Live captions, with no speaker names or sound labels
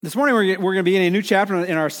This morning we're going to be in a new chapter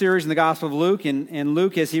in our series in the Gospel of Luke, and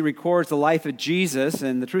Luke, as he records the life of Jesus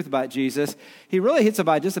and the truth about Jesus, he really hits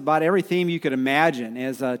about just about every theme you could imagine,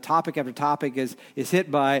 as topic after topic is hit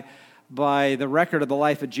by the record of the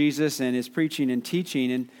life of Jesus and his preaching and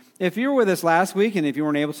teaching. And if you were with us last week, and if you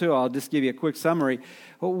weren't able to, I'll just give you a quick summary.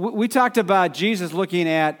 We talked about Jesus looking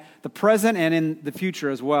at the present and in the future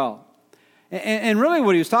as well. And really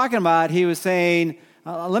what he was talking about, he was saying,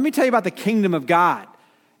 let me tell you about the kingdom of God.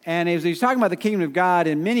 And as he was talking about the kingdom of God,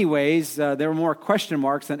 in many ways, there were more question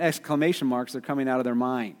marks than exclamation marks that are coming out of their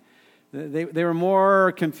mind. They were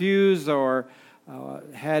more confused or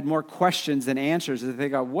had more questions than answers as they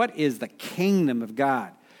think, what is the kingdom of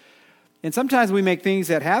God? And sometimes we make things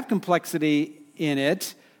that have complexity in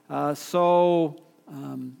it so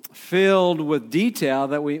filled with detail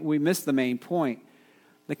that we miss the main point.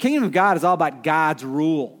 The kingdom of God is all about God's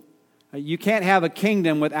rule. You can't have a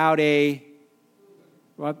kingdom without a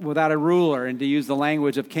ruler, and to use the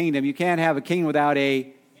language of kingdom, you can't have a king without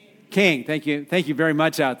a king. Thank you very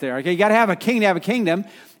much out there. Okay, you got to have a king to have a kingdom,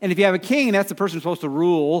 and if you have a king, that's the person who's supposed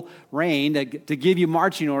to reign, to give you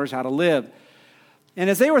marching orders how to live. And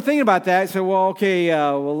as they were thinking about that, I said,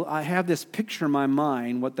 I have this picture in my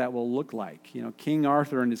mind what that will look like. King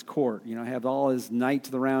Arthur and his court. Have all his knights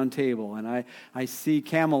of the round table, and I see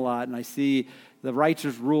Camelot, and I see the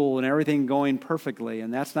righteous rule and everything going perfectly,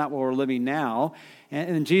 and that's not what we're living now.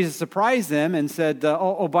 And Jesus surprised them and said,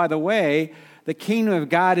 by the way, the kingdom of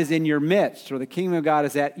God is in your midst, or the kingdom of God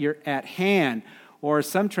is at hand, or as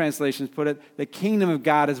some translations put it, the kingdom of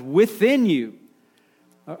God is within you.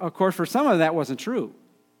 Of course, for some of that wasn't true,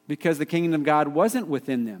 because the kingdom of God wasn't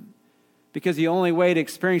within them. Because the only way to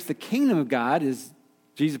experience the kingdom of God is,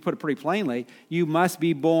 Jesus put it pretty plainly, you must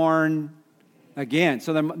be born again.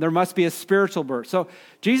 So there must be a spiritual birth. So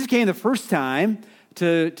Jesus came the first time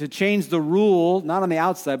to change the rule, not on the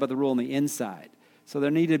outside, but the rule on the inside. So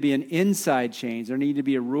there needed to be an inside change. There needed to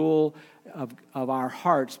be a rule of our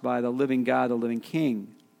hearts by the living God, the living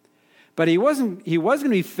King. But he wasn't going to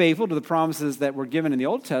be faithful to the promises that were given in the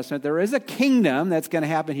Old Testament. There is a kingdom that's going to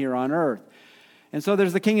happen here on earth. And so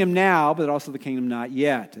there's the kingdom now, but also the kingdom not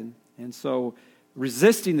yet. And so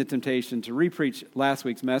resisting the temptation to repreach last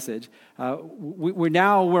week's message, we're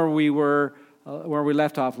now where we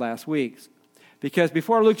left off last week. Because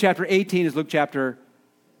before Luke chapter 18 is Luke chapter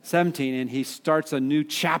 17, and he starts a new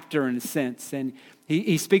chapter in a sense, and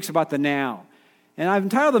he speaks about the now. And I've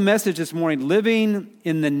entitled the message this morning, Living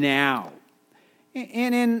in the Now.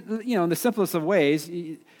 And in the simplest of ways,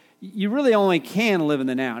 you really only can live in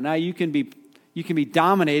the now. Now you can be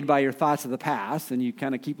dominated by your thoughts of the past, and you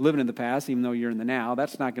kind of keep living in the past even though you're in the now.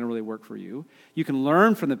 That's not going to really work for you. You can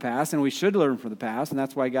learn from the past, and we should learn from the past, and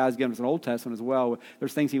that's why God's given us an Old Testament as well.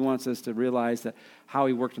 There's things he wants us to realize that how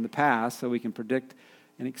he worked in the past so we can predict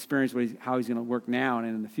and experience how he's going to work now and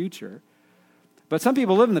in the future. But some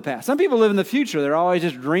people live in the past. Some people live in the future. They're always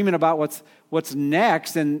just dreaming about what's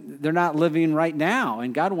next, and they're not living right now.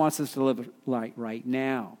 And God wants us to live like right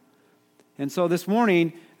now. And so this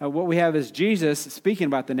morning, what we have is Jesus speaking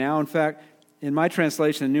about the now. In fact, in my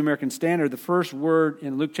translation, the New American Standard, the first word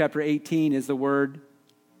in Luke chapter 18 is the word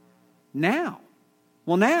now.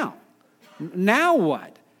 Well, now. Now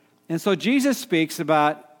what? And so Jesus speaks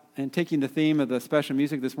about, and taking the theme of the special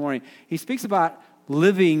music this morning, he speaks about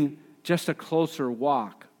living just a closer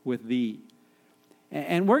walk with thee.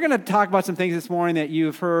 And we're going to talk about some things this morning that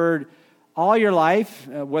you've heard all your life,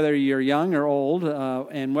 whether you're young or old,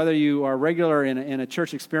 and whether you are regular in a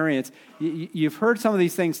church experience. You've heard some of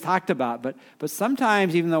these things talked about, but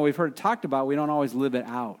sometimes, even though we've heard it talked about, we don't always live it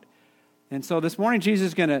out. And so this morning,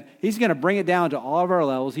 Jesus he's going to bring it down to all of our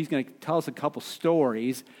levels. He's going to tell us a couple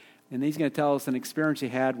stories, and he's going to tell us an experience he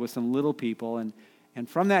had with some little people. And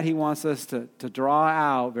from that, he wants us to draw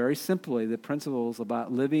out, very simply, the principles about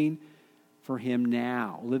living for him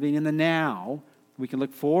now. Living in the now. We can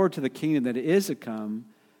look forward to the kingdom that is to come,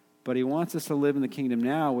 but he wants us to live in the kingdom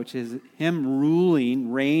now, which is him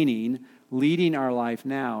ruling, reigning, leading our life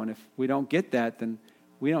now. And if we don't get that, then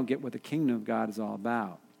we don't get what the kingdom of God is all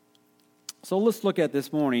about. So let's look at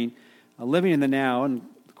this morning, living in the now, and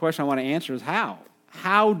the question I want to answer is how?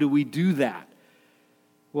 How do we do that?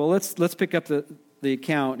 Well, let's pick up the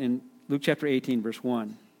account in Luke chapter 18, verse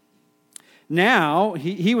 1. Now,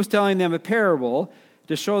 he was telling them a parable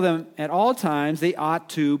to show them at all times they ought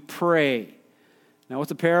to pray. Now,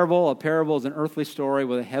 what's a parable? A parable is an earthly story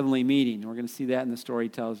with a heavenly meaning. We're going to see that in the story he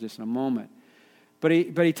tells just in a moment. But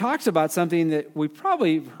he talks about something that we've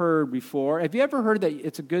probably heard before. Have you ever heard that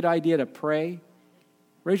it's a good idea to pray?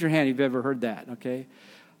 Raise your hand if you've ever heard that, okay?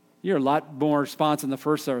 You're a lot more responsive in the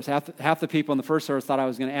first service. Half the people in the first service thought I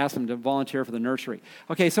was going to ask them to volunteer for the nursery.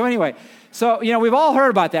 Okay, so anyway, we've all heard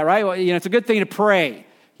about that, right? Well, it's a good thing to pray.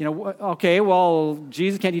 Okay, well,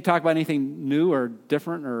 Jesus, can't you talk about anything new or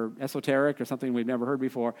different or esoteric or something we've never heard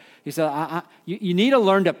before? He said, you need to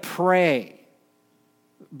learn to pray.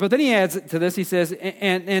 But then he adds to this, he says,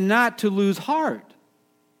 and not to lose heart.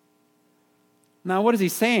 Now, what is he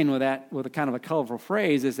saying with that, with a kind of a colorful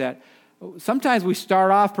phrase, is that sometimes we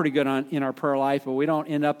start off pretty good in our prayer life, but we don't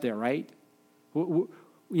end up there, right?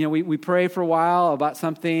 We pray for a while about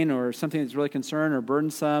something or something that's really concerned or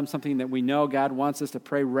burdensome, something that we know God wants us to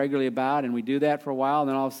pray regularly about, and we do that for a while, and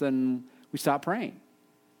then all of a sudden we stop praying.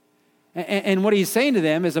 And what he's saying to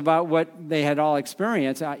them is about what they had all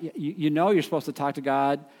experienced. You're supposed to talk to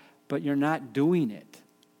God, but you're not doing it.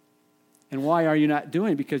 And why are you not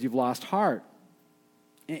doing it? Because you've lost heart.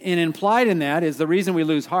 And implied in that is the reason we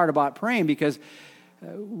lose heart about praying, because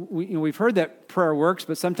we've heard that prayer works,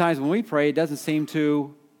 but sometimes when we pray, it doesn't seem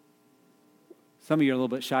to. Some of you are a little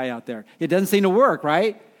bit shy out there. It doesn't seem to work,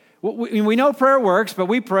 right? We know prayer works, but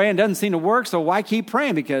we pray and it doesn't seem to work, so why keep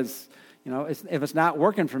praying? Because, if it's not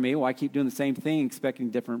working for me, why keep doing the same thing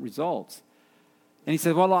expecting different results? And he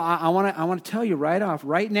said, well, I want to tell you right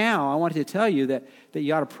now, I want to tell you that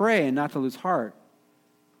you ought to pray and not to lose heart.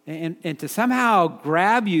 And to somehow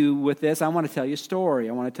grab you with this, I want to tell you a story.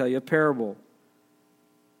 I want to tell you a parable.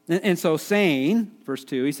 And so saying, verse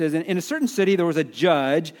 2, he says, in a certain city there was a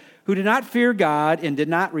judge who did not fear God and did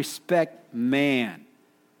not respect man.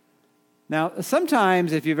 Now,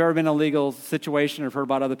 sometimes if you've ever been in a legal situation or heard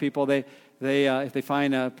about other people, they if they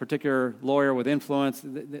find a particular lawyer with influence,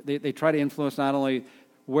 they try to influence not only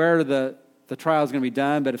where the trial is going to be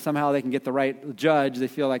done, but if somehow they can get the right judge, they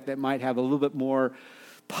feel like that might have a little bit more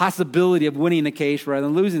possibility of winning the case rather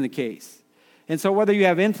than losing the case. And so whether you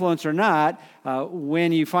have influence or not,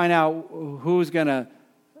 when you find out who's going to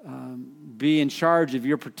be in charge of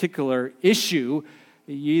your particular issue,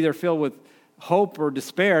 you either fill with hope or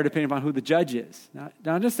despair depending upon who the judge is.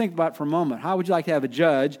 Now just think about it for a moment. How would you like to have a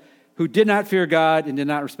judge who did not fear God and did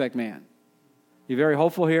not respect man? You very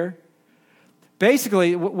hopeful here?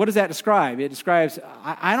 Basically, what does that describe? It describes,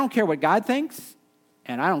 I don't care what God thinks,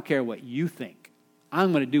 and I don't care what you think.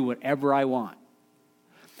 I'm going to do whatever I want.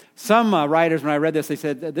 Some writers, when I read this, they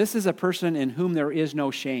said, this is a person in whom there is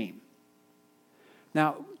no shame.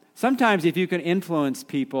 Now, sometimes if you can influence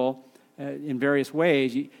people in various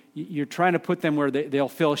ways, you're trying to put them where they'll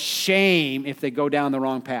feel shame if they go down the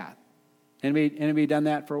wrong path. Anybody done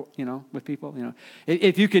that with people?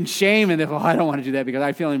 If you can shame them, I don't want to do that because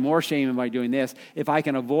I'm feeling more shame by doing this. If I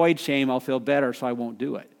can avoid shame, I'll feel better, so I won't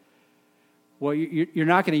do it. Well, you're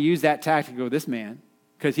not going to use that tactic with this man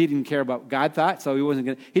because he didn't care about what God thought, so he wasn't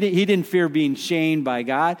going to. He didn't fear being shamed by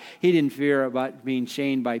God. He didn't fear about being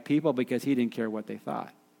shamed by people because he didn't care what they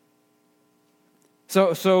thought.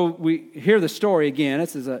 So we hear the story again.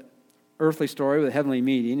 This is an earthly story with a heavenly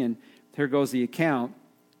meaning, and here goes the account.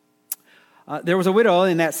 There was a widow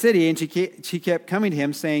in that city, and she kept coming to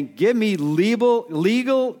him saying, give me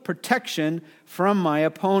legal protection from my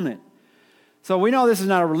opponent. So we know this is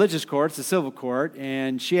not a religious court, it's a civil court,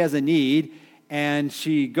 and she has a need, and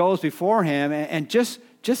she goes before him and just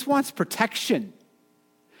wants protection.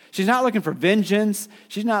 She's not looking for vengeance.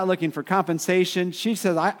 She's not looking for compensation. She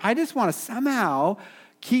says, I just want to somehow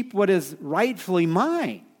keep what is rightfully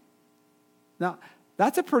mine. Now,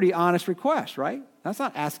 that's a pretty honest request, right? That's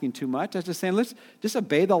not asking too much. That's just saying, let's just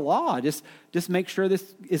obey the law. Just make sure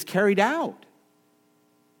this is carried out.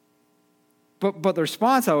 But the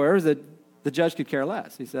response, however, is that the judge could care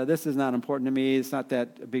less. He said, this is not important to me. It's not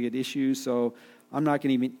that big an issue, so I'm not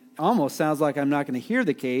going to even, almost sounds like I'm not going to hear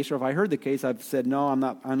the case, or if I heard the case, I've said, no, I'm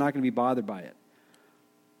not going to be bothered by it.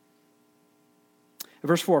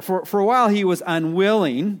 Verse 4, for a while he was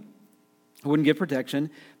unwilling, wouldn't give protection,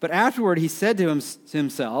 but afterward he said to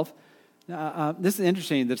himself, this is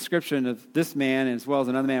interesting, the description of this man as well as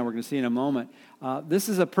another man we're going to see in a moment. This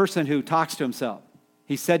is a person who talks to himself.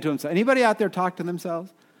 He said to himself. Anybody out there talk to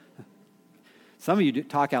themselves? Some of you do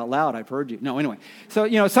talk out loud, I've heard you. No, anyway.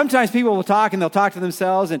 So, sometimes people will talk and they'll talk to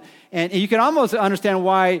themselves, and you can almost understand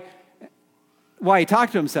why he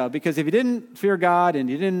talked to himself, because if he didn't fear God and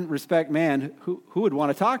he didn't respect man, who would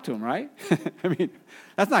want to talk to him, right? I mean,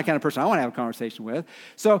 that's not the kind of person I want to have a conversation with.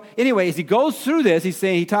 So anyway, as he goes through this, he's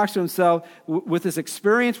saying he talks to himself with this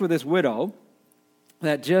experience with this widow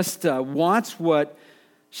that just wants what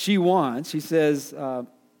she wants. He says,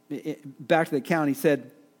 back to the account, he said,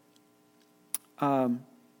 for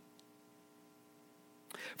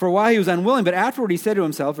a while he was unwilling, but afterward he said to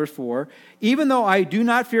himself, verse 4, even though I do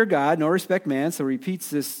not fear God nor respect man, so he repeats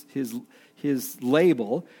his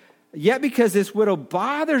label, Yet because this widow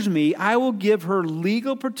bothers me, I will give her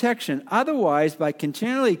legal protection. Otherwise, by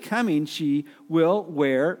continually coming, she will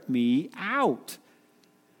wear me out.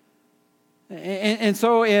 And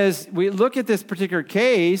so as we look at this particular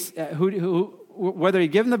case, whether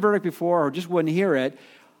he'd given the verdict before or just wouldn't hear it,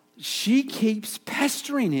 she keeps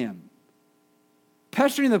pestering him.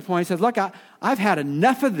 Pestering to the point, says, look, I've had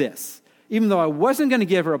enough of this. Even though I wasn't going to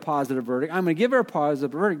give her a positive verdict, I'm going to give her a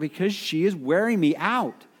positive verdict because she is wearing me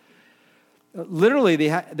out. Literally,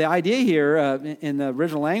 the idea here in the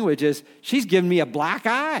original language is she's giving me a black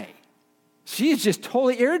eye. She is just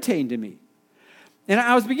totally irritating to me. And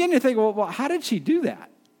I was beginning to think, well, how did she do that?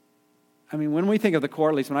 I mean, when we think of the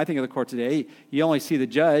court, at least when I think of the court today, you only see the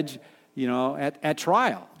judge, at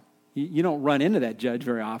trial. You don't run into that judge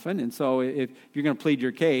very often. And so if you're going to plead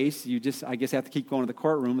your case, you just, I guess, have to keep going to the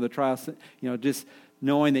courtroom or the trial, just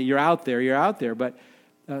knowing that you're out there. But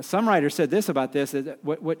some writers said this about this, that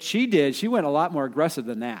what she did, she went a lot more aggressive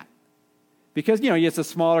than that. Because, it's a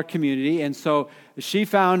smaller community, and so she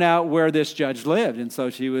found out where this judge lived, and so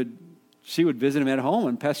she would visit him at home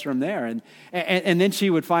and pester him there, and then she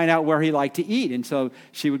would find out where he liked to eat, and so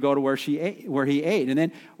she would go to where he ate, and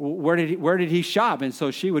then where did he shop, and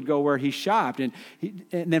so she would go where he shopped, and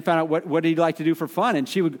then found out what did he like to do for fun, and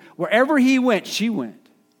she would, wherever he went, she went,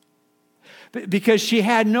 because she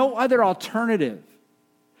had no other alternative.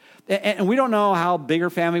 And we don't know how big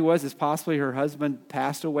her family was. It's possibly her husband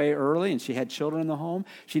passed away early and she had children in the home.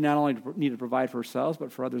 She not only needed to provide for herself,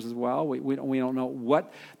 but for others as well. We don't know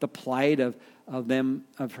what the plight of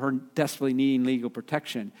her desperately needing legal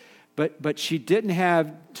protection. But she didn't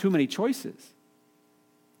have too many choices.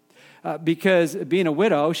 Because being a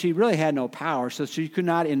widow, she really had no power. So she could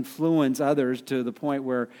not influence others to the point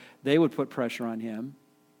where they would put pressure on him.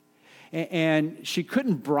 And she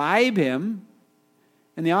couldn't bribe him.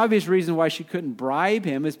 And the obvious reason why she couldn't bribe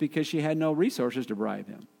him is because she had no resources to bribe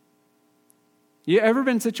him. You ever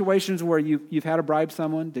been in situations where you've had to bribe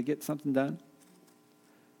someone to get something done?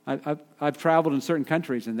 I've traveled in certain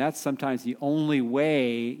countries, and that's sometimes the only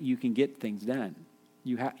way you can get things done.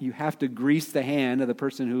 You have to grease the hand of the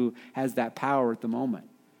person who has that power at the moment.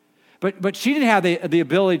 But she didn't have the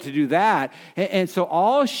ability to do that, and so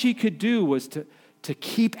all she could do was to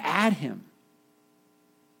keep at him.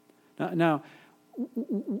 Now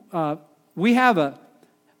we have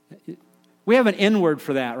an N word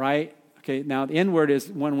for that, right? Okay, now the N word is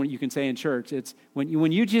one you can say in church. It's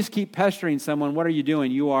when you just keep pestering someone, what are you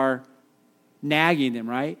doing? You are nagging them,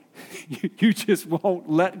 right? You just won't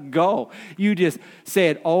let go. You just say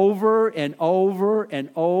it over and over and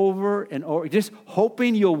over and over, just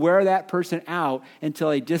hoping you'll wear that person out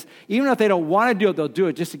until even if they don't want to do it, they'll do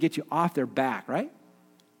it just to get you off their back, right?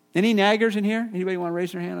 Any naggers in here? Anybody want to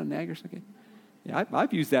raise their hand on naggers? Okay. Yeah,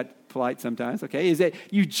 I've used that polite sometimes, okay? Is that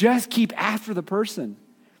you just keep after the person.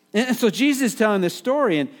 And so Jesus is telling this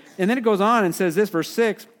story, and then it goes on and says this, verse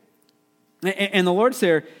 6, and the Lord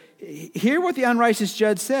said, hear what the unrighteous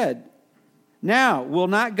judge said. Now, will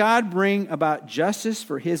not God bring about justice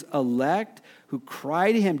for his elect who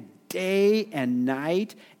cry to him day and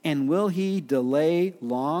night, and will he delay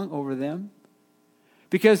long over them?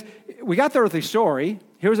 Because we got the earthly story.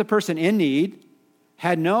 Here was a person in need,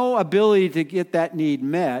 had no ability to get that need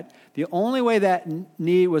met. The only way that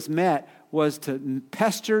need was met was to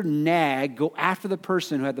pester, nag, go after the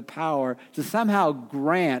person who had the power to somehow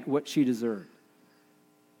grant what she deserved.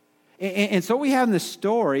 And so what we have in this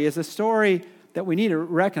story is a story that we need to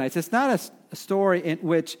recognize. It's not a story in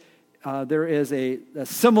which there is a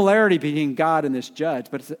similarity between God and this judge,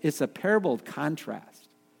 but it's a parable of contrast.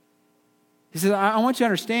 He says, I want you to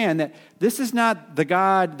understand that this is not the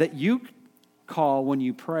God that you call when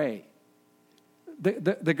you pray.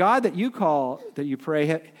 The God that you call, that you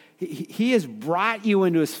pray, he has brought you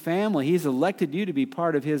into his family. He's elected you to be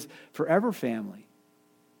part of his forever family.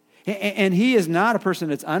 And he is not a person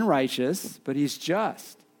that's unrighteous, but he's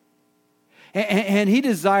just. And he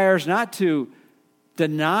desires not to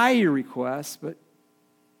deny your requests, but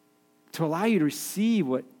to allow you to receive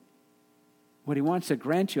what he wants to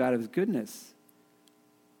grant you out of his goodness.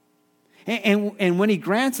 And when he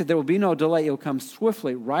grants it, there will be no delay. It will come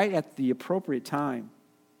swiftly, right at the appropriate time.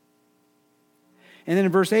 And then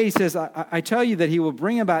in verse 8, he says, I tell you that he will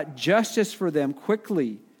bring about justice for them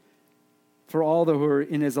quickly, for all who are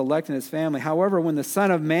in his elect and his family. However, when the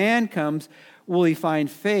Son of Man comes, will he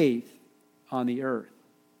find faith on the earth?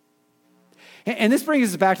 And this brings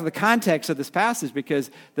us back to the context of this passage,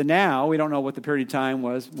 because we don't know what the period of time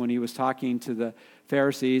was when he was talking to the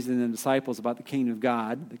Pharisees and the disciples about the kingdom of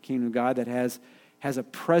God that has a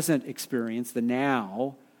present experience, the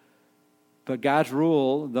now. But God's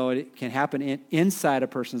rule, though it can happen inside a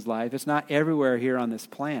person's life, it's not everywhere here on this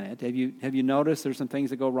planet. Have you noticed there's some things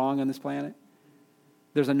that go wrong on this planet?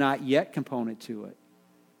 There's a not yet component to it.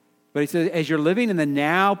 But he says, as you're living in the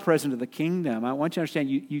now present of the kingdom, I want you to understand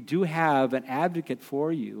you do have an advocate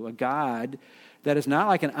for you, a God that is not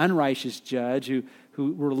like an unrighteous judge who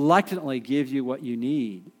reluctantly gives you what you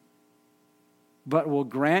need, but will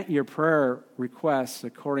grant your prayer requests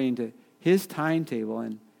according to his timetable,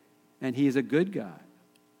 and he is a good God.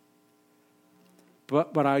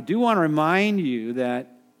 But I do want to remind you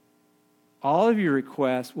that all of your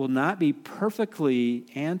requests will not be perfectly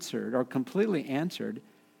answered or completely answered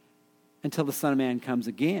until the Son of Man comes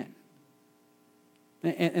again.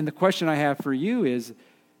 And the question I have for you is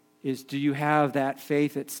do you have that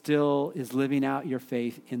faith that still is living out your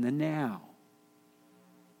faith in the now?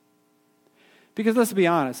 Because let's be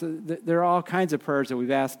honest, there are all kinds of prayers that we've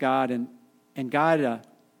asked God, and God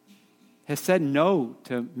has said no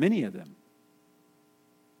to many of them.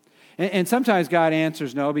 And sometimes God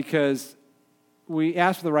answers no because we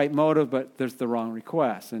ask for the right motive, but there's the wrong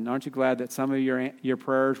request. And aren't you glad that some of your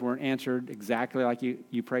prayers weren't answered exactly like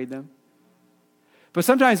you prayed them? But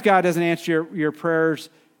sometimes God doesn't answer your prayers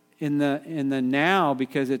in the now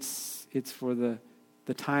because it's for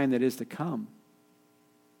the time that is to come.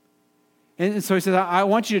 And so he says, I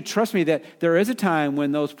want you to trust me that there is a time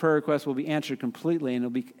when those prayer requests will be answered completely,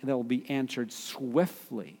 and they'll be answered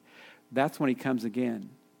swiftly. That's when he comes again.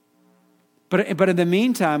 But in the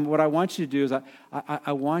meantime, what I want you to do is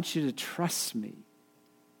I want you to trust me.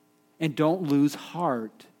 And don't lose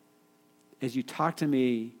heart as you talk to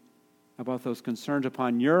me about those concerns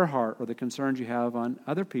upon your heart or the concerns you have on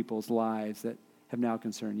other people's lives that have now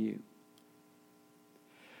concerned you.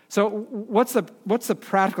 So what's the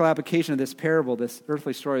practical application of this parable, this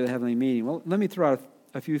earthly story of the heavenly meeting? Well, let me throw out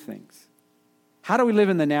a few things. How do we live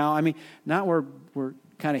in the now? I mean, not where we're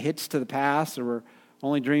kind of hitched to the past or we're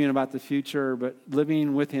only dreaming about the future, but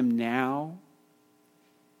living with him now.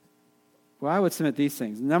 Well, I would submit these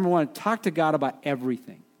things. Number one, talk to God about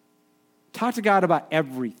everything. Talk to God about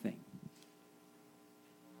everything.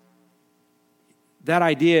 That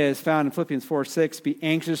idea is found in Philippians 4:6. Be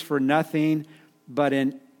anxious for nothing, but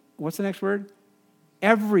in, what's the next word?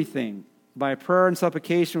 Everything. By prayer and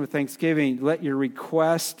supplication with thanksgiving, let your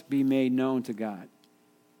request be made known to God.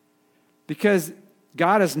 Because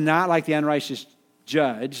God is not like the unrighteous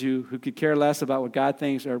judge who could care less about what God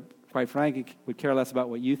thinks, or quite frankly, would care less about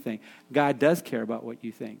what you think. God does care about what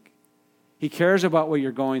you think. He cares about what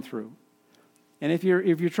you're going through. And if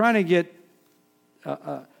you're trying to get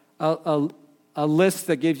a list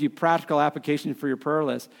that gives you practical application for your prayer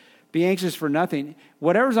list, be anxious for nothing.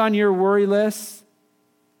 Whatever's on your worry list,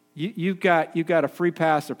 you've got a free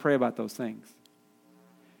pass to pray about those things.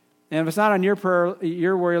 And if it's not on your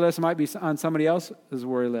worry list, it might be on somebody else's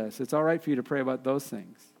worry list. It's all right for you to pray about those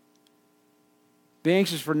things. Be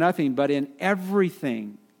anxious for nothing, but in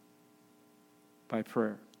everything by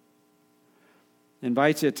prayer. I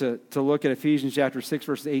invite you to look at Ephesians chapter 6,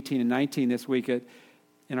 verses 18 and 19 this week.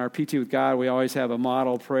 In our PT with God, we always have a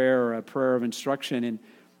model prayer or a prayer of instruction.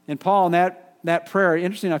 And Paul, in that prayer,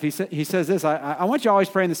 interesting enough, he says this, I want you to always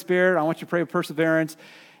pray in the Spirit. I want you to pray with perseverance.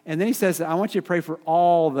 And then he says, I want you to pray for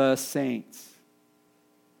all the saints.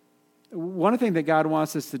 One of the things that God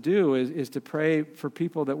wants us to do is to pray for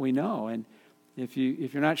people that we know. And if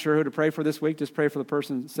you're not sure who to pray for this week, just pray for the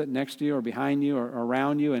person sitting next to you or behind you or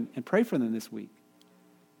around you and pray for them this week.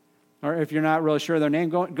 Or if you're not really sure of their name,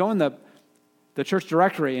 go in the church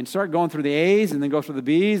directory and start going through the A's and then go through the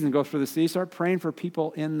B's and go through the C's. Start praying for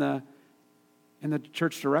people in the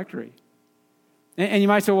church directory. And you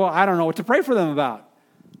might say, well, I don't know what to pray for them about.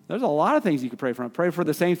 There's a lot of things you can pray for them. Pray for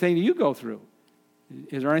the same thing that you go through.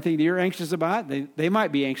 Is there anything that you're anxious about? They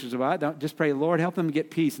might be anxious about. Don't just pray, Lord, help them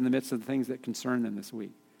get peace in the midst of the things that concern them this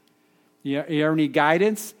week. You ever need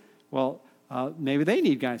guidance? Well, maybe they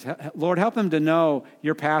need guidance. Lord, help them to know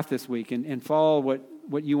your path this week and follow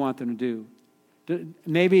what you want them to do.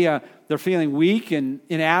 Maybe they're feeling weak and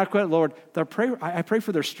inadequate. Lord, I pray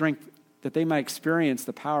for their strength that they might experience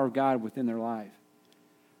the power of God within their life.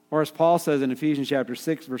 Or as Paul says in Ephesians chapter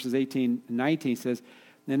 6, verses 18 and 19, says,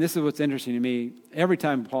 and this is what's interesting to me, every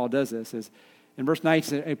time Paul does this, is in verse 19, he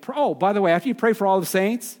says, oh, by the way, after you pray for all the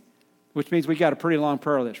saints, which means we got a pretty long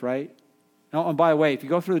prayer list, right? Oh, and by the way, if you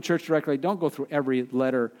go through the church directly, don't go through every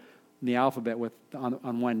letter in the alphabet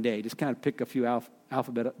on one day. Just kind of pick a few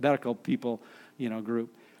alphabetical people,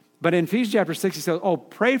 group. But in Ephesians chapter 6, he says, oh,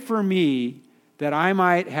 pray for me that I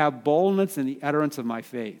might have boldness in the utterance of my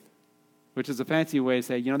faith. Which is a fancy way to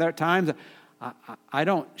say, there are times I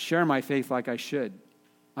don't share my faith like I should.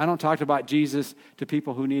 I don't talk about Jesus to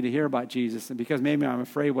people who need to hear about Jesus, and because maybe I'm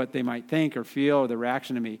afraid what they might think or feel or the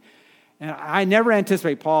reaction to me. And I never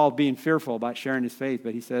anticipate Paul being fearful about sharing his faith,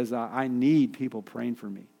 but he says, I need people praying for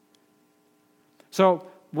me. So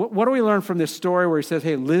what do we learn from this story where he says,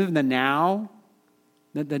 hey, live in the now?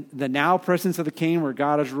 The now presence of the king where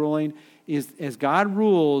God is ruling is, as God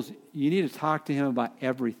rules, you need to talk to him about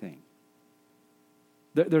everything.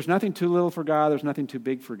 There's nothing too little for God. There's nothing too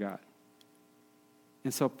big for God.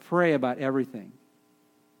 And so pray about everything.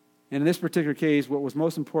 And in this particular case, what was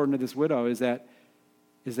most important to this widow is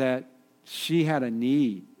that she had a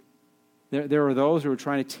need. There were those who were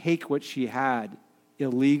trying to take what she had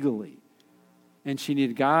illegally. And she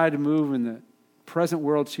needed God to move in the present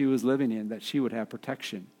world she was living in, that she would have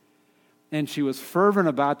protection. And she was fervent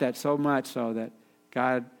about that so much so that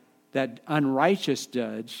God, that unrighteous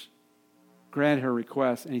judge, granted her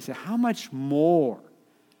request. And he said, how much more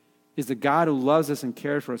is the God who loves us and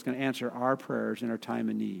cares for us going to answer our prayers in our time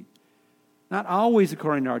of need? Not always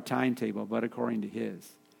according to our timetable, but according to his.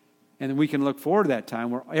 And then we can look forward to that time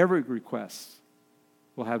where every request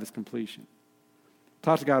will have its completion.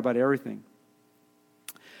 Talk to God about everything.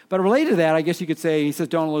 But related to that, I guess you could say, he says,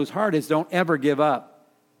 don't lose heart, is don't ever give up.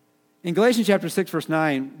 In Galatians chapter 6, verse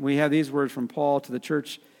 9, we have these words from Paul to the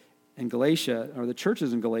church in Galatia, or the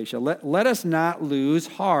churches in Galatia. Let us not lose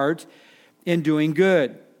heart in doing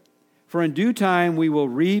good, for in due time we will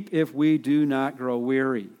reap if we do not grow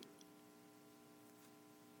weary.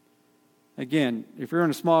 Again, if you're in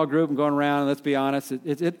a small group and going around, let's be honest,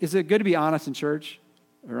 is it good to be honest in church?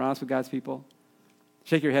 Or honest with God's people?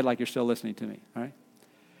 Shake your head like you're still listening to me, all right?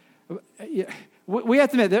 We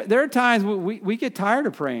have to admit, there are times we get tired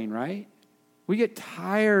of praying, right? We get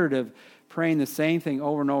tired of praying the same thing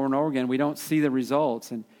over and over and over again. We don't see the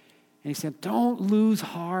results. And he said, don't lose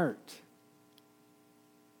heart.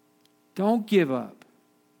 Don't give up.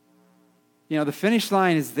 You know, the finish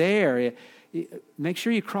line is there. Make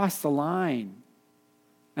sure you cross the line.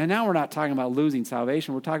 And now we're not talking about losing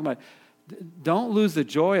salvation. We're talking about don't lose the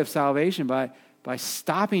joy of salvation by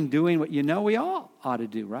stopping doing what you know we all ought to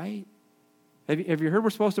do, right? Have you heard we're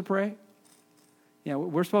supposed to pray? Yeah,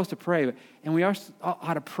 we're supposed to pray, and we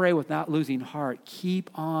ought to pray without losing heart.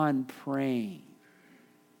 Keep on praying.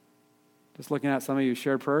 Just looking at some of you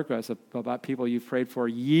shared prayer requests about people you've prayed for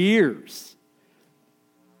years,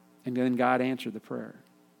 and then God answered the prayer.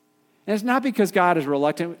 And it's not because God is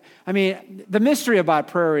reluctant. I mean, the mystery about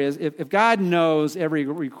prayer is if God knows every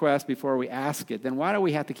request before we ask it, then why do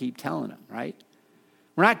we have to keep telling him, right?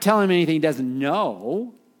 We're not telling him anything he doesn't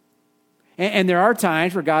know. And there are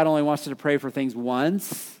times where God only wants us to pray for things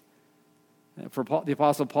once. For the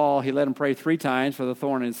Apostle Paul, he let him pray 3 times for the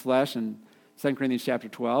thorn in his flesh in 2 Corinthians chapter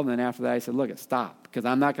 12. And then after that, he said, look, stop, because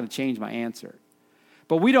I'm not going to change my answer.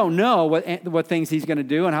 But we don't know what things he's going to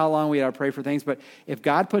do and how long we ought to pray for things. But if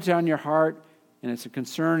God puts it on your heart and it's a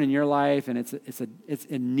concern in your life and it's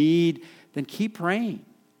a need, then keep praying.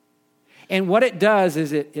 And what it does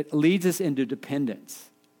is it leads us into dependence.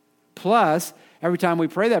 Plus, every time we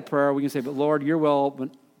pray that prayer, we can say, but Lord, your will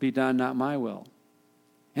be done, not my will.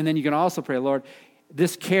 And then you can also pray, Lord,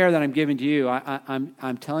 this care that I'm giving to you,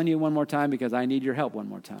 I'm telling you one more time because I need your help one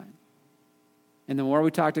more time. And the more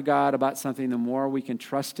we talk to God about something, the more we can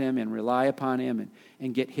trust him and rely upon him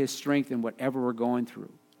and get his strength in whatever we're going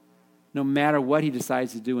through. No matter what he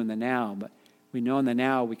decides to do in the now, but we know in the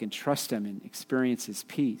now we can trust him and experience his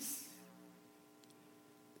peace.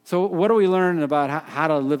 So what do we learn about how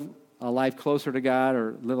to live a life closer to God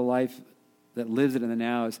or live a life that lives it in the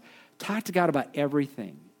now is talk to God about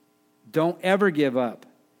everything. Don't ever give up.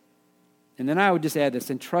 And then I would just add this,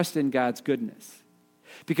 and trust in God's goodness.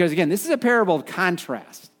 Because again, this is a parable of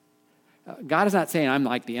contrast. God is not saying I'm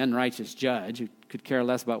like the unrighteous judge who could care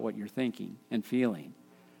less about what you're thinking and feeling.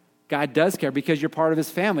 God does care because you're part of his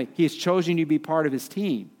family. He has chosen you to be part of his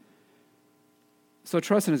team. So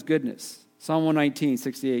trust in his goodness. Psalm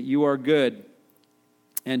 119:68, you are good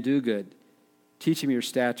and do good. Teach him your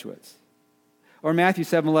statutes. Or Matthew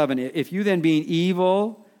 7:11, if you then being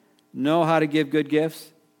evil know how to give good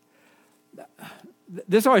gifts.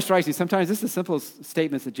 This always strikes me. Sometimes this is the simplest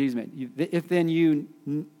statements that Jesus made. If then you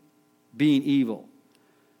being evil.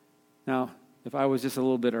 Now, if I was just a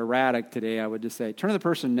little bit erratic today, I would just say, turn to the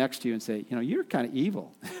person next to you and say, you're kind of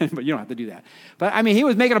evil. But you don't have to do that. But I mean, he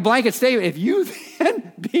was making a blanket statement. If you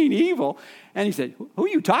then being evil. And he said, who are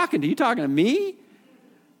you talking to? You talking to me?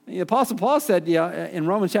 The Apostle Paul said in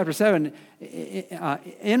Romans chapter 7,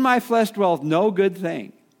 in my flesh dwelleth no good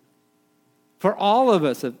thing. For all of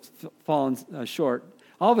us have fallen short.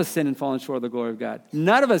 All of us sinned and fallen short of the glory of God.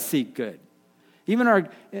 None of us seek good. Even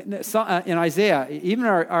in Isaiah, even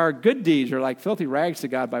our good deeds are like filthy rags to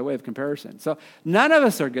God by way of comparison. So none of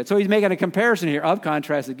us are good. So he's making a comparison here of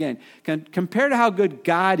contrast again. Compared to how good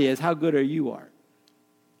God is, how good are you are?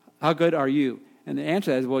 How good are you? And the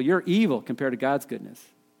answer is, well, you're evil compared to God's goodness.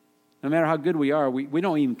 No matter how good we are, we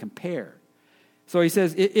don't even compare. So he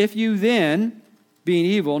says, if you then, being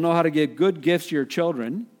evil, know how to give good gifts to your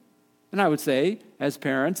children, and I would say, as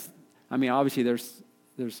parents, I mean, obviously there's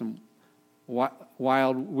some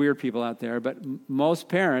wild, weird people out there, but most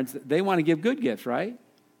parents, they want to give good gifts, right?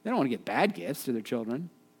 They don't want to give bad gifts to their children.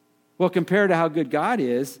 Well, compared to how good God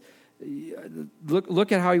is,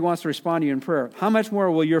 look at how he wants to respond to you in prayer. How much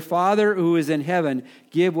more will your Father who is in heaven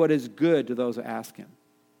give what is good to those who ask him?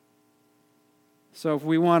 So if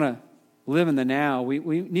we want to live in the now, we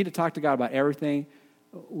need to talk to God about everything.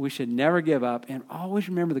 We should never give up and always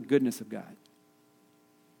remember the goodness of God.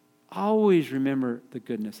 Always remember the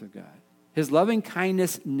goodness of God. His loving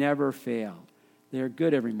kindness never failed. They are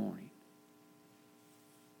good every morning.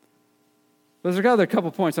 But there's a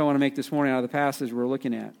couple points I want to make this morning out of the passage we're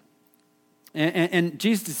looking at. And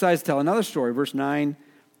Jesus decides to tell another story, verse 9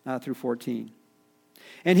 through 14.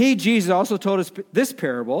 And he, Jesus, also told us this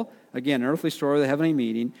parable, again, an earthly story of the heavenly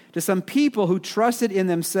meeting, to some people who trusted in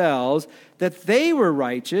themselves that they were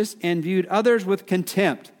righteous and viewed others with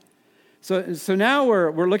contempt. So now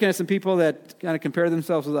we're looking at some people that kind of compare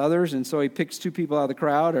themselves with others, and so he picks two people out of the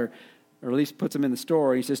crowd, or at least puts them in the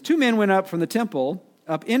story. He says, 2 men went up into the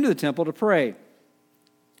temple to pray.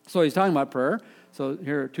 So he's talking about prayer. So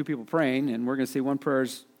here are 2 people praying, and we're going to see one prayer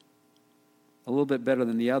is a little bit better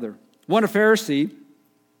than the other. One a Pharisee,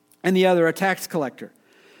 and the other a tax collector.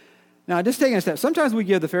 Now, just taking a step, sometimes we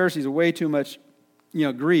give the Pharisees way too much,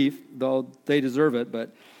 grief, though they deserve it,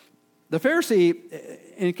 but the Pharisee,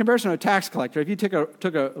 in comparison to a tax collector, if you took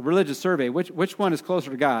a religious survey, which one is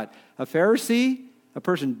closer to God? A Pharisee, a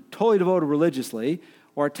person totally devoted religiously,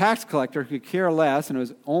 or a tax collector who could care less and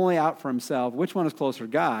was only out for himself, which one is closer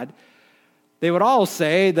to God? They would all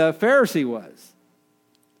say the Pharisee was.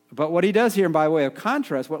 But what he does here, by way of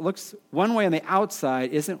contrast, what looks one way on the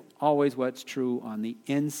outside isn't always what's true on the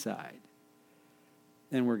inside.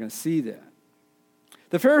 And we're going to see that.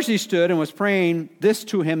 The Pharisee stood and was praying this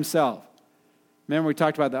to himself. Remember we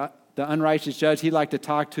talked about the unrighteous judge. He liked to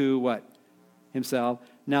talk to what? Himself.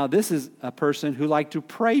 Now this is a person who liked to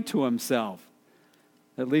pray to himself.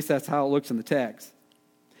 At least that's how it looks in the text.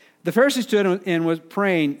 The Pharisee stood and was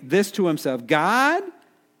praying this to himself. God,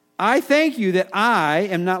 I thank you that I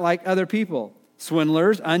am not like other people,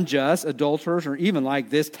 swindlers, unjust, adulterers, or even like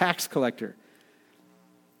this tax collector.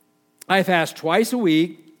 I fast twice a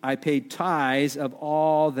week. I pay tithes of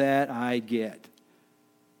all that I get.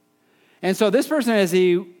 And so this person, as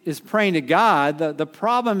he is praying to God, the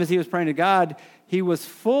problem is he was praying to God, he was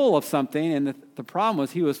full of something, and the problem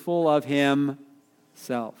was he was full of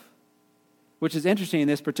himself. Which is interesting in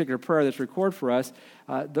this particular prayer that's recorded for us.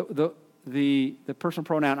 The personal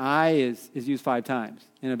pronoun I is used 5 times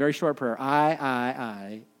in a very short prayer.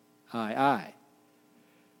 I.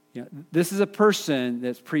 This is a person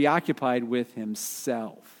that's preoccupied with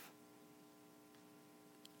himself.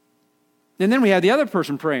 And then we have the other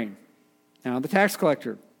person praying. Now, the tax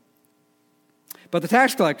collector. But the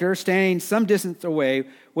tax collector, standing some distance away,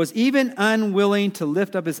 was even unwilling to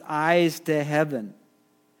lift up his eyes to heaven,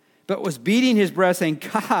 but was beating his breast, saying,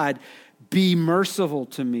 God, be merciful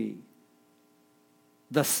to me,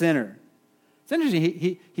 the sinner. It's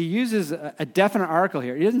interesting. He uses a definite article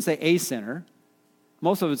here. He doesn't say a sinner.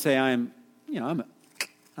 Most of it would say, I'm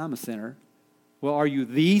a sinner. Well, are you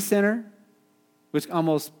the sinner? Which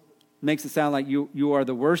almost makes it sound like you are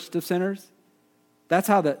the worst of sinners. That's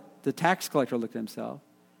how the tax collector looked at himself.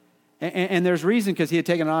 And there's reason, because he had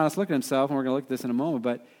taken an honest look at himself, and we're going to look at this in a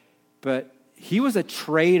moment, but he was a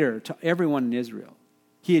traitor to everyone in Israel.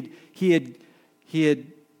 He had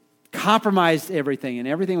compromised everything, and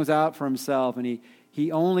everything was out for himself, and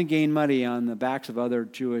he only gained money on the backs of other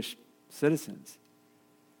Jewish citizens.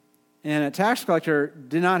 And a tax collector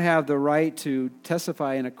did not have the right to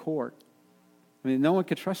testify in a court. I mean, no one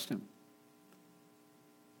could trust him.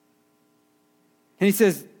 And he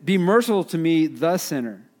says, be merciful to me, the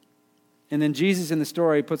sinner. And then Jesus in the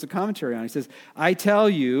story puts a commentary on it. He says, I tell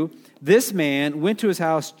you, this man went to his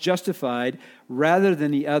house justified rather than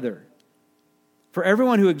the other. For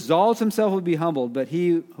everyone who exalts himself will be humbled, but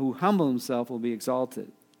he who humbles himself will be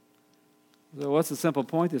exalted. So what's the simple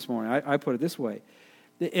point this morning? I put it this way.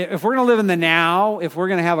 If we're going to live in the now, if we're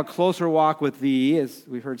going to have a closer walk with thee, as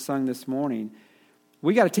we heard sung this morning,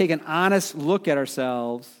 we got to take an honest look at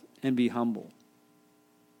ourselves and be humble.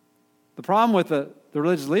 The problem with the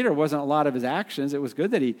religious leader wasn't a lot of his actions. It was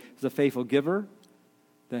good that he was a faithful giver,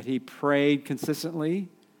 that he prayed consistently,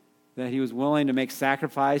 that he was willing to make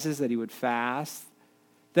sacrifices, that he would fast,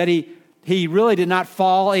 that he really did not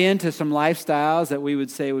fall into some lifestyles that we would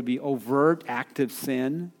say would be overt, active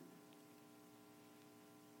sin.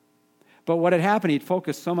 But what had happened, he'd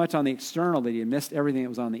focused so much on the external that he had missed everything that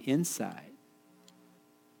was on the inside.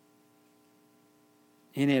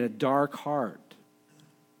 And he had a dark heart.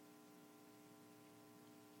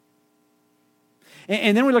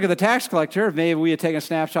 And then we look at the tax collector. If maybe we had taken a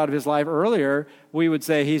snapshot of his life earlier, we would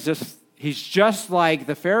say he's just like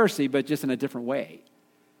the Pharisee, but just in a different way.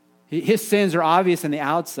 His sins are obvious on the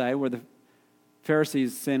outside, where the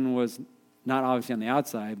Pharisee's sin was not obviously on the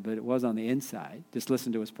outside, but it was on the inside. Just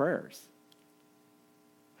listen to his prayers.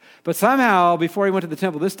 But somehow, before he went to the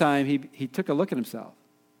temple this time, he took a look at himself.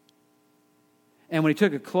 And when he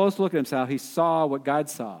took a close look at himself, he saw what God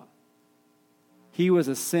saw. He was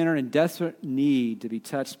a sinner in desperate need to be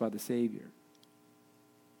touched by the Savior.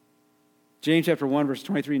 James chapter 1, verse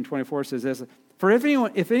 23 and 24 says this, "For if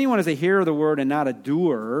anyone is a hearer of the word and not a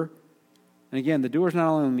doer," and again, the doer is not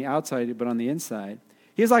only on the outside, but on the inside,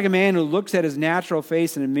 "he is like a man who looks at his natural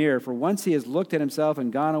face in a mirror. For once he has looked at himself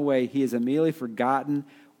and gone away, he has immediately forgotten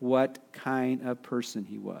what kind of person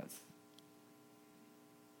he was."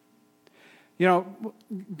 You know,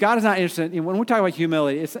 God is not interested, when we talk about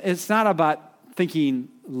humility, it's not about thinking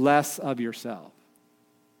less of yourself.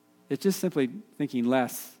 It's just simply thinking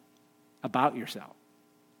less about yourself.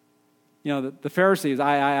 You know, the Pharisee is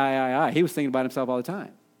I. He was thinking about himself all the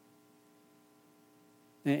time.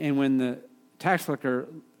 And when the tax collector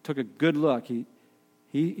took a good look,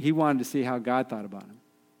 he wanted to see how God thought about him.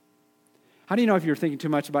 How do you know if you're thinking too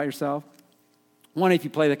much about yourself? One, if you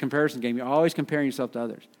play the comparison game, you're always comparing yourself to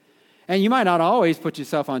others. And you might not always put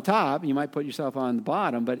yourself on top. You might put yourself on the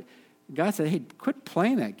bottom. But God said, hey, quit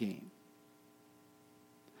playing that game.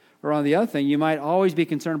 Or on the other thing, you might always be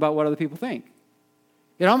concerned about what other people think.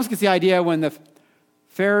 It almost gets the idea when the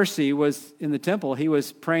Pharisee was in the temple, he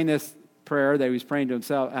was praying this prayer that he was praying to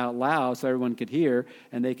himself out loud so everyone could hear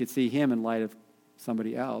and they could see him in light of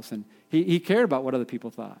somebody else. And he cared about what other people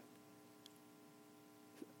thought.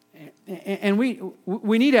 And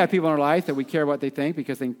we need to have people in our life that we care what they think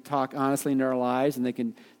because they can talk honestly into our lives and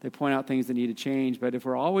they point out things that need to change. But if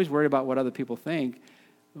we're always worried about what other people think,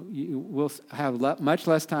 we'll have much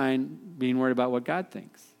less time being worried about what God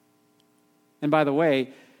thinks. And by the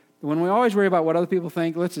way, when we always worry about what other people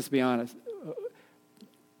think, let's just be honest.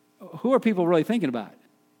 Who are people really thinking about?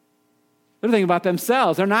 They're thinking about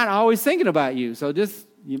themselves. They're not always thinking about you. So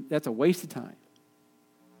that's a waste of time.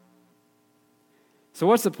 So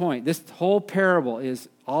what's the point? This whole parable is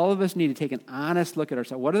all of us need to take an honest look at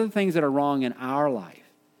ourselves. What are the things that are wrong in our life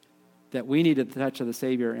that we need the touch of the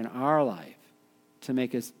Savior in our life to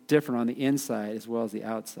make us different on the inside as well as the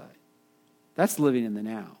outside? That's living in the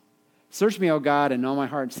now. Search me, O God, and know my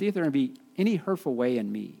heart, and see if there be any hurtful way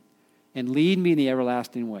in me, and lead me in the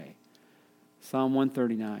everlasting way. Psalm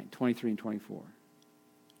 139, 23 and 24.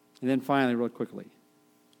 And then finally, real quickly,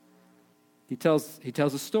 he tells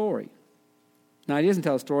a story. Now, he doesn't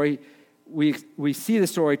tell a story. We see the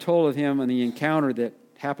story told of him and the encounter that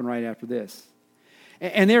happened right after this.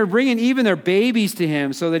 And they were bringing even their babies to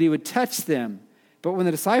him so that he would touch them. But when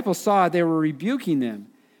the disciples saw it, they were rebuking them.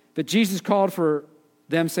 But Jesus called for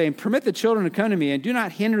them, saying, "Permit the children to come to me, and do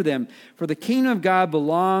not hinder them, for the kingdom of God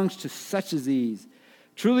belongs to such as these.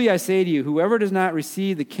 Truly I say to you, whoever does not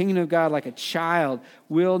receive the kingdom of God like a child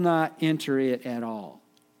will not enter it at all."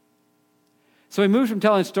 So he moves from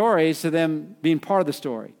telling stories to them being part of the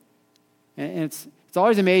story. And it's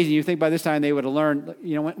always amazing. You think by this time they would have learned,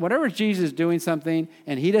 whenever Jesus is doing something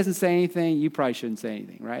and he doesn't say anything, you probably shouldn't say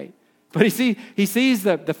anything, right? But he sees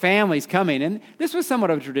the families coming. And this was somewhat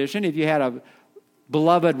of a tradition. If you had a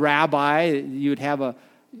beloved rabbi, you would have a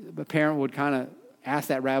parent would kind of ask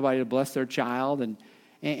that rabbi to bless their child.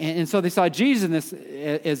 And so they saw Jesus in this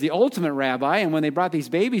as the ultimate rabbi, and when they brought these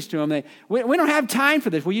babies to him, we don't have time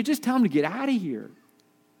for this. Will you just tell them to get out of here?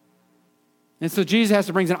 And so Jesus has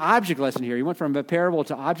to bring an object lesson here. He went from a parable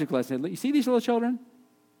to object lesson. You see these little children?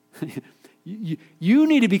 you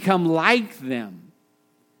need to become like them.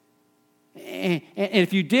 And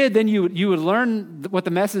if you did, then you would learn what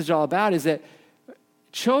the message is all about, is that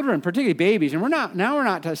children, particularly babies, and we're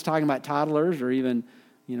not just talking about toddlers or even,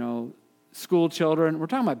 school children. We're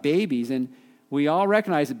talking about babies, and we all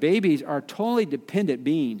recognize that babies are totally dependent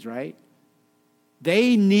beings, right?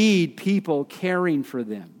 They need people caring for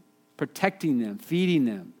them, protecting them, feeding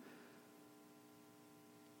them.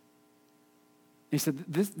 He said,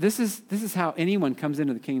 this is how anyone comes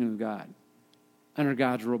into the kingdom of God, under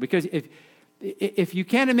God's rule. Because If you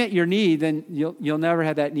can't admit your need, then you'll never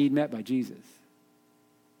have that need met by Jesus.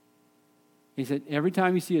 He said, every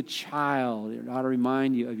time you see a child, it ought to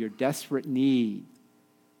remind you of your desperate need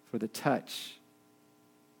for the touch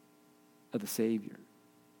of the Savior.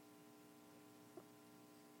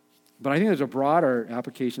 But I think there's a broader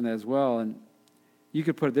application of that as well, and you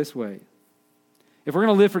could put it this way. If we're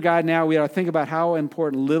going to live for God now, we ought to think about how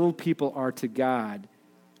important little people are to God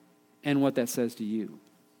and what that says to you.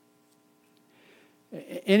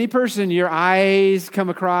 Any person your eyes come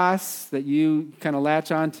across that you kind of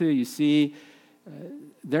latch onto, you see,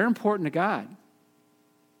 they're important to God.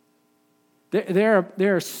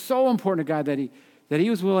 They're so important to God that he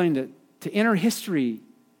was willing to enter history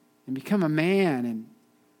and become a man and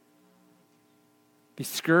be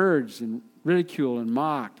scourged and ridiculed and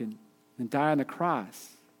mocked and die on the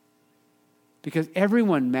cross. Because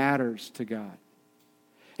everyone matters to God.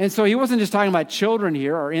 And so he wasn't just talking about children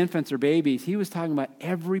here or infants or babies. He was talking about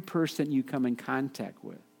every person you come in contact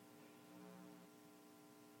with.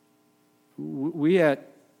 We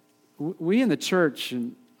in the church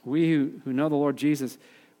and we who know the Lord Jesus,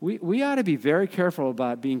 we ought to be very careful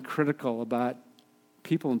about being critical about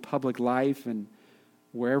people in public life and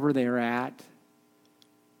wherever they're at.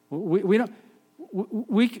 We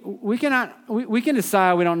can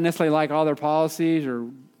decide we don't necessarily like all their policies or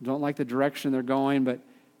don't like the direction they're going, but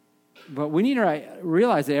we need to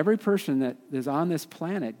realize that every person that is on this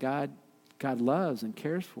planet, God loves and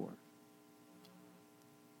cares for.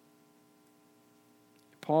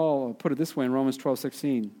 Paul put it this way in Romans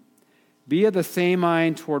 12:16. Be of the same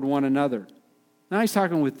mind toward one another. Now he's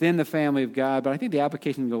talking within the family of God, but I think the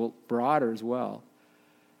application can go broader as well.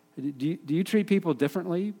 Do you treat people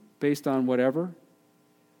differently based on whatever?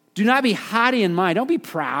 Do not be haughty in mind. Don't be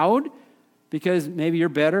proud because maybe you're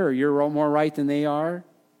better or you're more right than they are.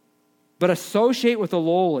 But associate with the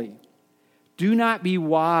lowly. Do not be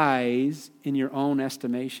wise in your own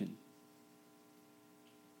estimation.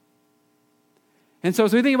 And so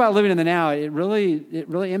as we think about living in the now, it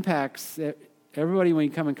really impacts everybody when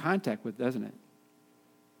you come in contact with, doesn't it?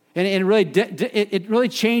 And it really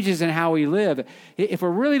changes in how we live. If we're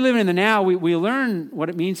really living in the now, we learn what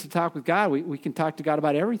it means to talk with God. We can talk to God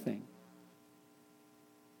about everything.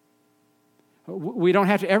 We don't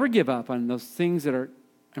have to ever give up on those things that are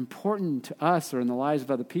important to us or in the lives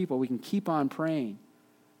of other people. We can keep on praying.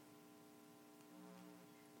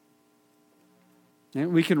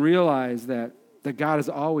 And we can realize that God is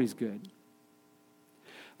always good.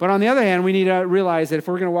 But on the other hand, we need to realize that if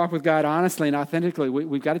we're going to walk with God honestly and authentically,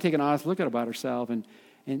 we've got to take an honest look about ourselves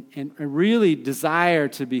and really desire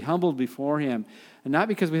to be humbled before Him. And not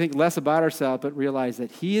because we think less about ourselves, but realize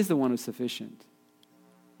that He is the one who's sufficient.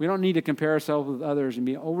 We don't need to compare ourselves with others and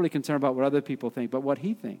be overly concerned about what other people think, but what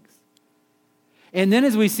He thinks. And then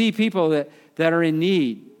as we see people that are in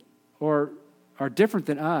need or are different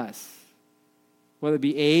than us, whether it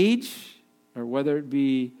be age or whether it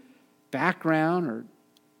be background or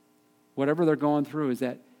whatever they're going through, is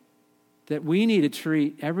that we need to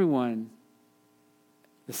treat everyone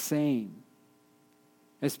the same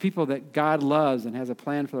as people that God loves and has a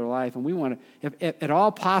plan for their life. And we want to, if at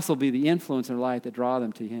all possible, be the influence in their life that draw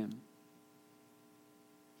them to Him.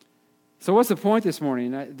 So what's the point this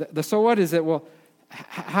morning? The so what is that, well,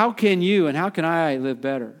 how can you and how can I live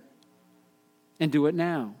better? And do it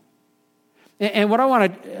now. And what I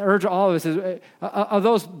want to urge all of us is, of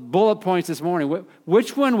those bullet points this morning,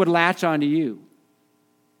 which one would latch onto you?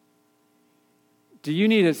 Do you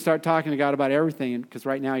need to start talking to God about everything? Because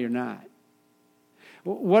right now you're not.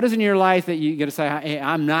 What is in your life that you're going to say, hey,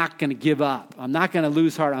 I'm not going to give up. I'm not going to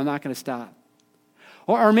lose heart. I'm not going to stop.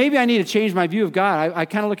 Or maybe I need to change my view of God. I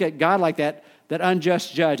kind of look at God like that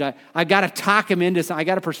unjust judge. I got to talk Him into something. I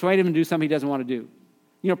got to persuade Him to do something He doesn't want to do.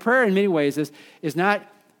 You know, prayer in many ways is not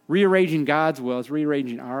rearranging God's will, it's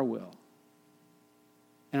rearranging our will.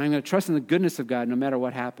 And I'm going to trust in the goodness of God no matter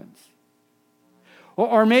what happens.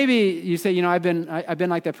 Or maybe you say, you know, I've been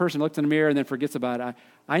like that person who looks in the mirror and then forgets about it.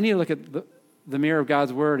 I need to look at the mirror of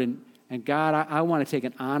God's Word and God, I want to take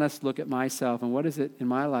an honest look at myself and what is it in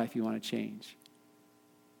my life you want to change?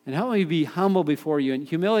 And help me be humble before you. And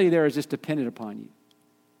humility there is just dependent upon you.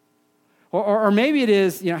 Or maybe it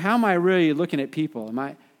is, you know, how am I really looking at people?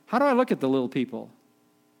 How do I look at the little people?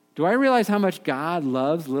 Do I realize how much God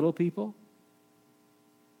loves little people?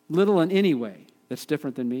 Little in any way that's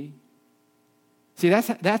different than me? See,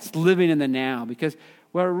 that's living in the now, because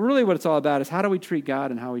really what it's all about is how do we treat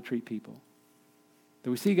God and how we treat people?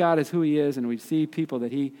 Do we see God as who He is, and we see people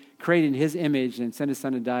that He created in His image and sent His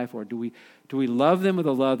Son to die for? Do we love them with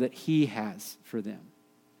the love that He has for them?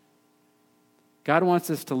 God wants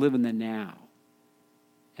us to live in the now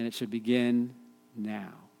and it should begin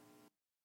now.